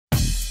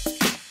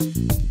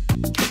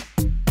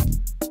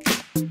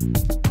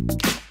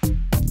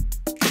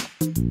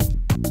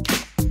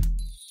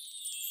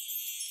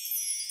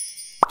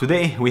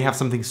Today we have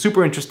something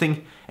super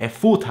interesting, a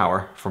full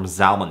tower from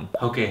Zalman.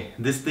 Okay,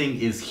 this thing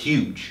is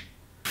huge.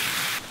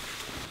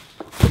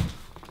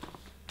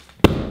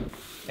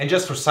 And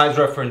just for size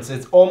reference,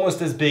 it's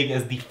almost as big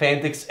as the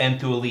Fantix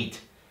M2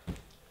 Elite.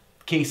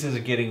 Cases are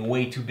getting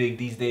way too big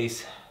these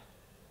days.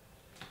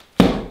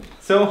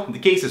 So the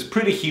case is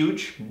pretty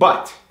huge,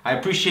 but I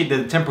appreciate that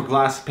the tempered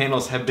glass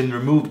panels have been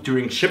removed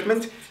during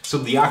shipment, so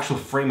the actual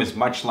frame is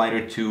much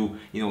lighter to,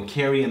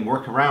 carry and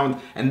work around,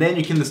 and then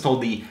you can install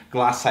the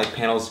glass side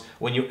panels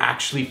when you're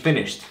actually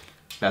finished.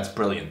 That's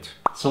brilliant.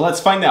 So let's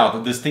find out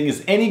if this thing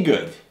is any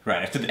good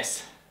right after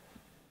this.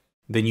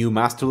 The new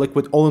Master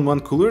Liquid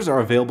all-in-one coolers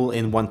are available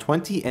in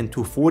 120 and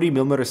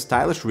 240mm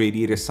stylish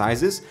radiator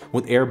sizes,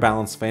 with air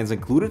balance fans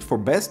included for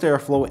best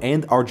airflow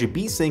and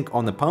RGB sync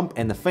on the pump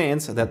and the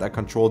fans that are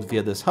controlled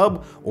via this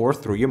hub or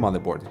through your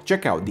motherboard.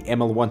 Check out the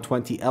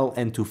ML120L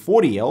and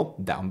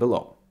 240L down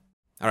below.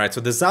 Alright,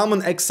 so the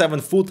Zalman X7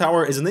 full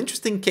tower is an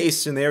interesting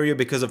case scenario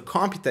because of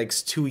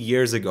Computex 2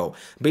 years ago.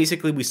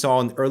 Basically, we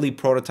saw an early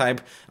prototype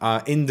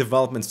in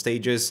development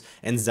stages,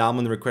 and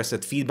Zalman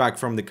requested feedback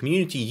from the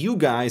community, you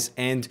guys,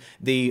 and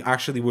they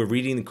actually were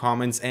reading the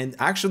comments, and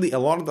actually a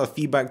lot of the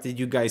feedback that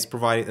you guys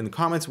provided in the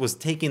comments was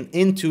taken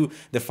into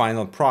the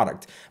final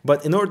product.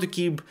 But in order to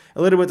keep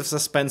a little bit of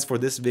suspense for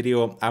this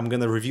video, I'm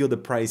gonna reveal the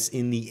price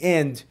in the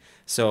end,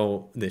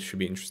 so this should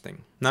be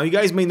interesting. Now, you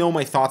guys may know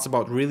my thoughts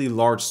about really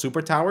large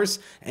super towers,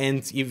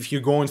 and if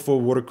you're going for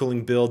a water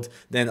cooling build,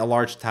 then a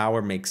large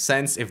tower makes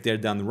sense if they're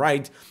done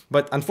right.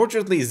 But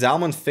unfortunately,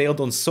 Zalman failed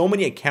on so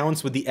many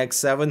accounts with the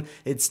X7,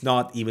 it's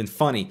not even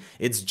funny.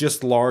 It's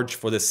just large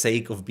for the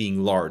sake of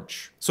being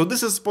large. So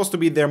this is supposed to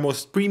be their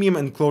most premium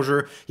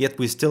enclosure, yet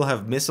we still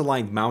have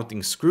misaligned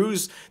mounting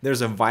screws. There's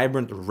a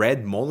vibrant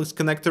red Molex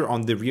connector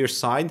on the rear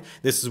side.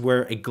 This is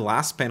where a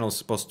glass panel is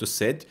supposed to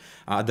sit.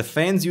 The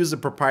fans use a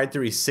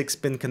proprietary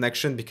 6-pin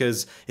connection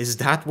because is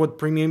that what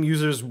premium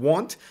users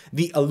want?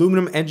 The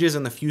aluminum edges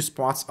in a few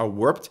spots are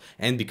warped,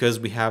 and because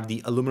we have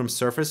the aluminum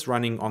surface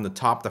running on the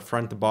top, the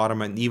front, the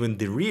bottom, and even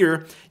the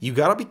rear, you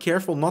gotta be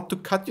careful not to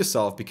cut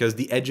yourself because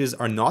the edges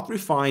are not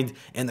refined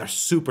and are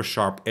super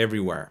sharp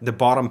everywhere. The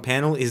bottom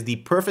panel is the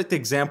perfect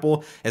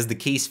example, as the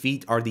case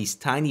feet are these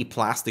tiny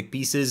plastic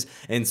pieces,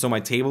 and so my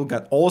table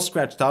got all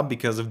scratched up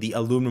because of the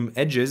aluminum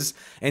edges.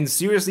 And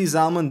seriously,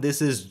 Zalman,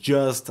 this is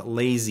just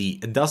lazy.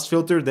 A dust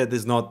filter that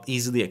is not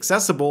easily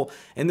accessible,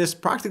 and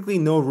there's practically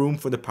no room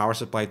for the power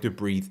supply to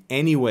breathe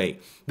anyway.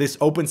 This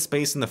open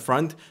space in the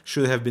front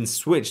should have been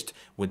switched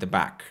with the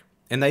back.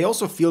 And I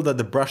also feel that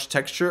the brush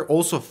texture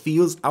also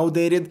feels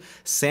outdated.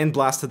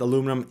 Sandblasted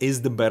aluminum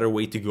is the better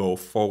way to go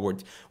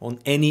forward on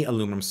any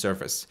aluminum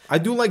surface. I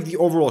do like the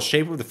overall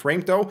shape of the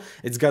frame though.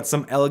 It's got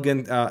some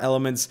elegant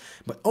elements,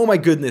 but oh my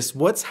goodness,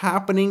 what's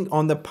happening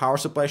on the power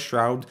supply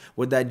shroud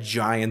with that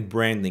giant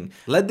branding?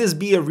 Let this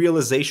be a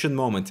realization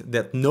moment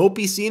that no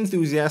PC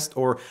enthusiast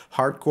or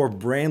hardcore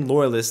brand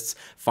loyalists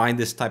find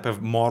this type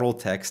of model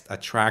text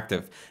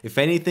attractive. If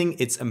anything,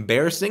 it's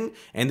embarrassing,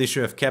 and they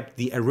should have kept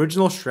the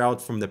original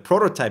shroud from the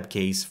prototype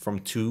case from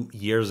 2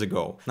 years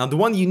ago. Now, the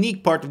one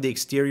unique part of the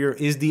exterior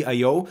is the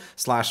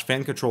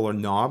I/O/fan controller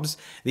knobs.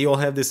 They all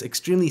have this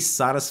extremely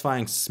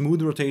satisfying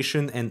smooth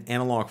rotation and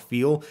analog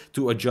feel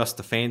to adjust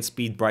the fan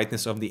speed,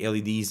 brightness of the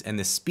LEDs, and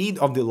the speed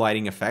of the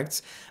lighting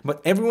effects.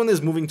 But everyone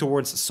is moving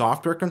towards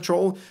software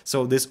control,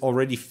 so this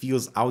already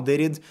feels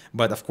outdated.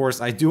 But of course,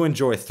 I do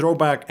enjoy a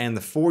throwback, and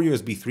the 4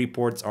 USB 3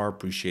 ports are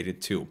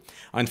appreciated too.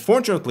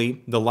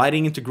 Unfortunately, the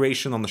lighting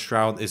integration on the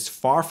shroud is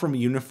far from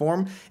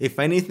uniform. If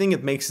anything,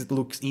 it makes it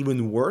looks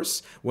even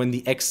worse when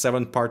the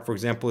X7 part, for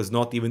example, is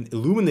not even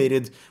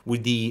illuminated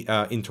with the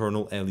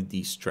internal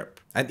LED strip.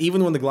 And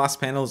even when the glass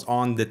panels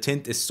on, the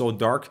tint is so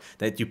dark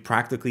that you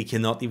practically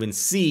cannot even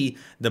see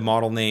the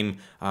model name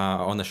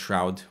on the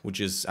shroud, which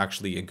is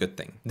actually a good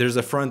thing. There's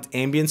a front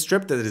ambient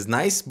strip that is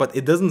nice, but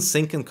it doesn't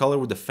sync in color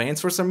with the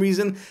fans for some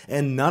reason,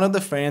 and none of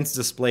the fans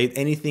displayed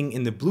anything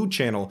in the blue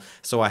channel,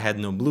 so I had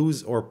no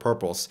blues or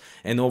purples.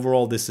 And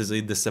overall, this is a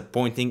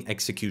disappointing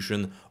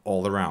execution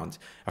all around.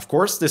 Of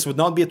course, this would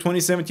not be a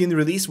 2017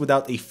 release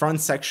without a front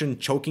section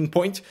choking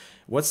point.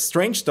 What's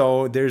strange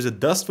though, there's a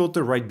dust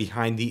filter right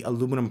behind the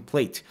aluminum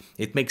plate.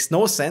 It makes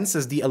no sense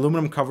as the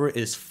aluminum cover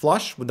is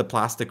flush with the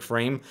plastic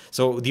frame,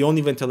 so the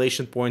only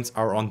ventilation points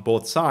are on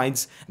both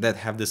sides that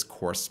have this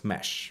coarse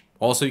mesh.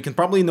 Also, you can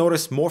probably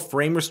notice more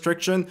frame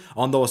restriction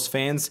on those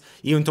fans.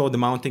 Even though the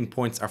mounting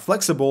points are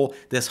flexible,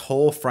 this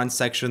whole front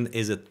section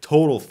is a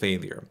total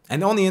failure.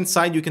 And on the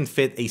inside, you can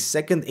fit a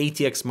second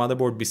ATX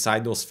motherboard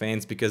beside those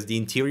fans because the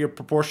interior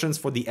proportions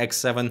for the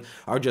X7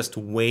 are just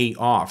way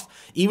off.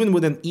 Even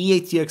with an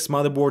eATX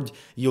motherboard,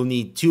 you'll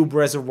need 2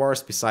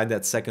 reservoirs beside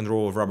that second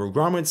row of rubber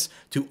grommets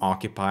to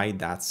occupy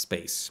that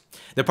space.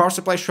 The power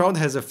supply shroud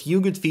has a few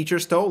good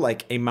features though,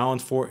 like a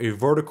mount for a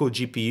vertical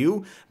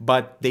GPU,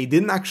 but they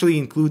didn't actually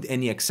include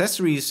any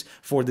accessories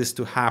for this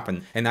to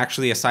happen. And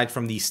actually, aside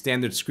from the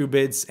standard screw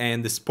bits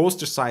and this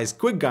poster size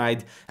quick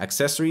guide,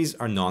 accessories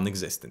are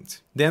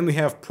non-existent. Then we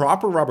have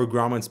proper rubber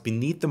grommets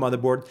beneath the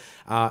motherboard,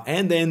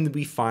 and then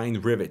we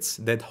find rivets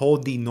that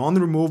hold the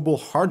non-removable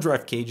hard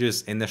drive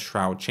cages in the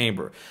shroud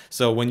chamber.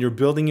 So when you're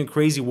building a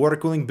crazy water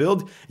cooling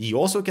build, you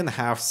also can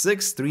have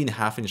 6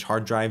 3.5-inch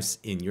hard drives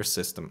in your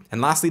system.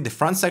 And lastly, the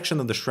front section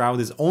of the shroud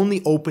is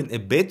only open a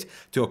bit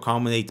to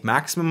accommodate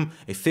maximum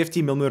a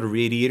 50mm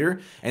radiator,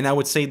 and I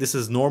would say this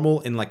is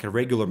normal in like a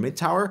regular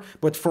mid-tower,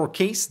 but for a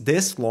case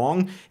this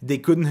long, they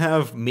couldn't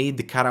have made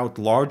the cutout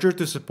larger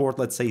to support,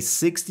 let's say,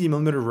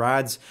 60mm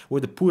rads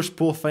with the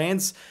push-pull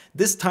fans.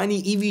 This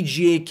tiny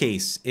EVGA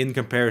case in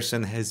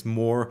comparison has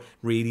more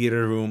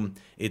radiator room.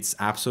 It's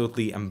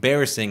absolutely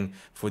embarrassing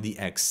for the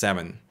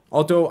X7.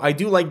 Although I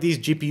do like these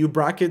GPU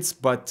brackets,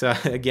 but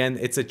again,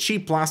 it's a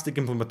cheap plastic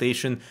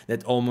implementation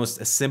that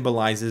almost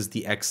symbolizes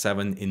the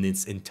X7 in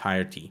its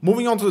entirety.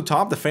 Moving on to the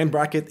top, the fan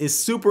bracket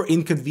is super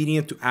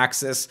inconvenient to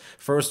access,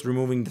 first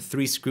removing the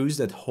 3 screws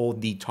that hold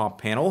the top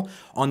panel,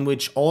 on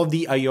which all of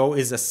the I/O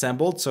is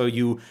assembled, so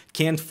you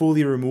can't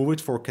fully remove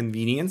it for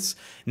convenience.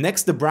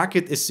 Next, the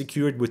bracket is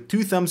secured with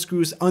 2 thumb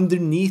screws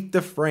underneath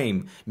the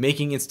frame,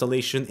 making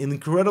installation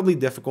incredibly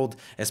difficult,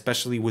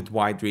 especially with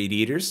wide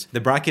radiators. The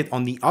bracket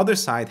on the other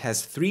side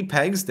has 3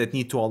 pegs that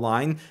need to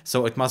align,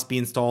 so it must be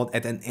installed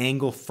at an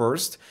angle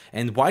first.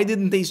 And why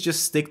didn't they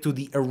just stick to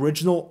the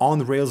original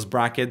on-rails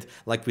bracket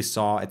like we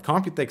saw at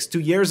Computex 2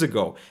 years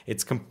ago?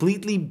 It's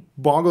completely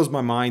boggles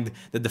my mind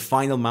that the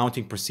final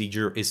mounting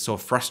procedure is so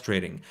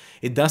frustrating.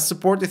 It does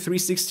support the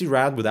 360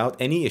 rad without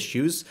any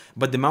issues,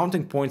 but the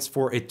mounting points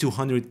for a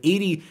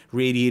 280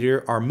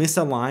 radiator are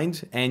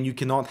misaligned, and you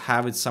cannot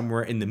have it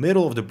somewhere in the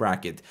middle of the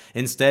bracket.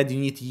 Instead, you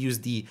need to use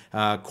the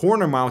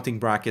corner mounting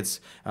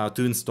brackets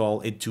to install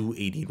a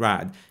 280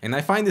 rad. And I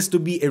find this to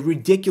be a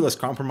ridiculous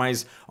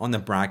compromise on a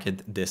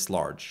bracket this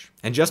large.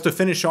 And just to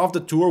finish off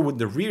the tour with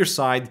the rear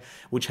side,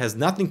 which has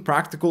nothing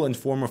practical in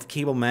form of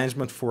cable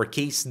management for a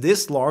case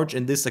this large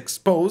and this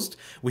exposed,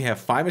 we have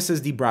 5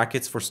 SSD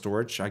brackets for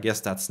storage. I guess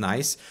that's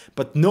nice,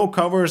 but no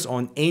covers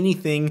on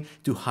anything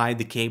to hide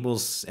the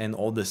cables and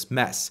all this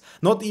mess.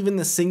 Not even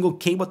a single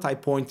cable tie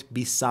point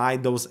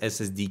beside those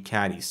SSD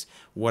caddies.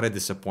 What a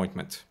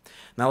disappointment.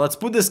 Now let's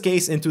put this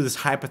case into this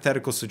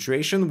hypothetical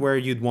situation where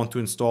you'd want to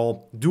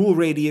install dual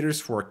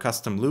radiators for a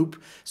custom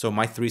loop. So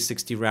my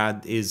 360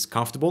 rad is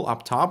comfortable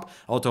up top,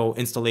 although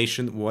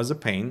installation was a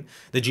pain.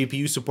 The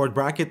GPU support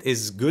bracket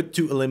is good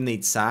to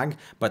eliminate sag,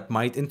 but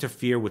might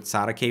interfere with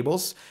SATA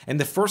cables. And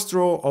the first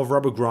row of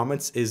rubber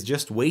grommets is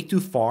just way too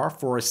far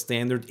for a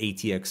standard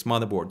ATX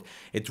motherboard.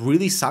 It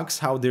really sucks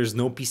how there's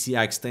no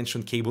PCI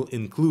extension cable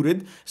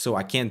included, so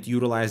I can't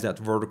utilize that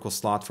vertical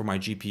slot for my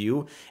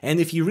GPU. And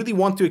if you really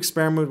want to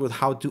experiment with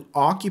how to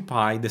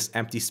occupy this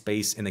empty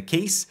space in a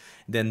case,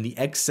 then the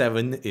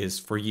X7 is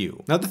for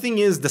you. Now the thing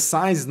is, the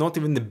size is not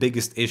even the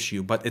biggest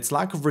issue, but it's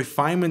lack of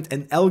refinement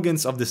and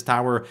elegance of this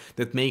tower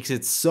that makes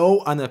it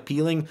so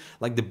unappealing,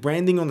 like the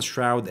branding on the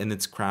shroud and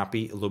its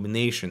crappy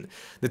illumination.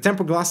 The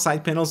tempered glass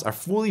side panels are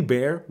fully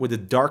bare with a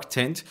dark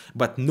tint,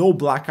 but no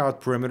blackout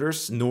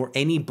perimeters nor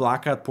any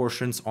blackout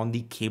portions on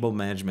the cable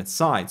management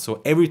side,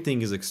 so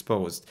everything is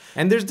exposed.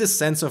 And there's this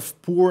sense of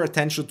poor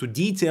attention to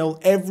detail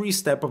every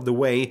step of the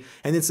way,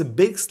 and it's a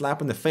big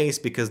slap in the face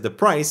because the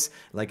price,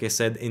 like I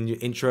said in your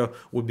intro,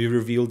 would be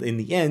revealed in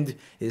the end,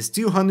 is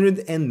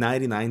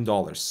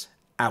 $299.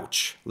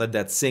 Ouch, let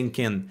that sink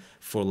in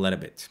for a little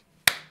bit.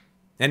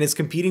 And it's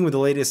competing with the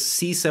latest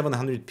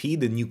C700P,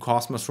 the new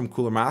Cosmos from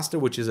Cooler Master,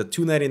 which is a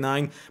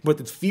 $299, but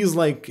it feels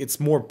like it's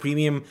more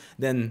premium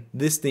than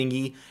this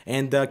thingy.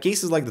 And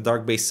cases like the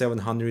Dark Base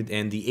 700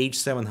 and the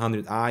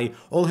H700i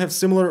all have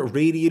similar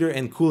radiator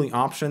and cooling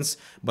options,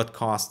 but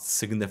cost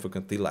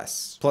significantly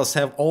less. Plus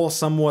have all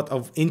somewhat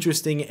of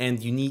interesting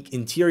and unique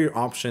interior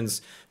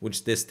options,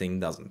 which this thing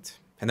doesn't.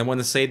 And I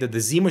want to say that the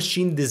Z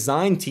Machine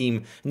design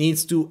team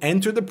needs to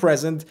enter the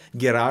present,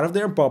 get out of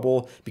their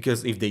bubble,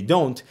 because if they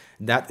don't,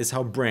 that is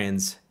how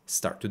brands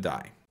start to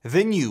die.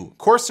 The new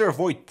Corsair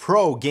Void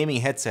Pro gaming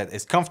headset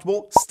is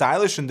comfortable,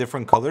 stylish in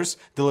different colors,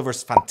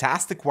 delivers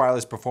fantastic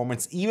wireless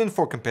performance even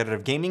for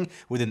competitive gaming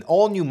with an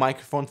all-new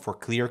microphone for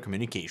clear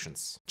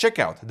communications. Check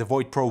out the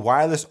Void Pro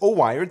wireless or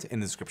wired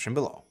in the description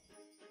below.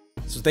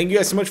 So thank you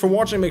guys so much for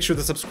watching. Make sure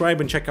to subscribe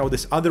and check out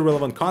this other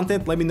relevant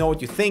content. Let me know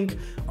what you think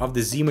of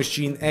the Z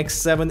Machine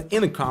X7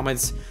 in the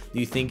comments. Do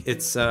you think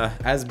it's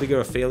as big of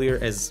a failure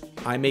as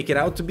I make it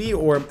out to be,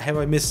 or have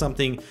I missed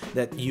something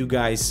that you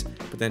guys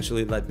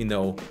potentially let me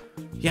know?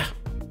 Yeah,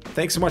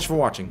 thanks so much for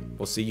watching.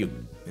 We'll see you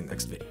in the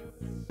next video.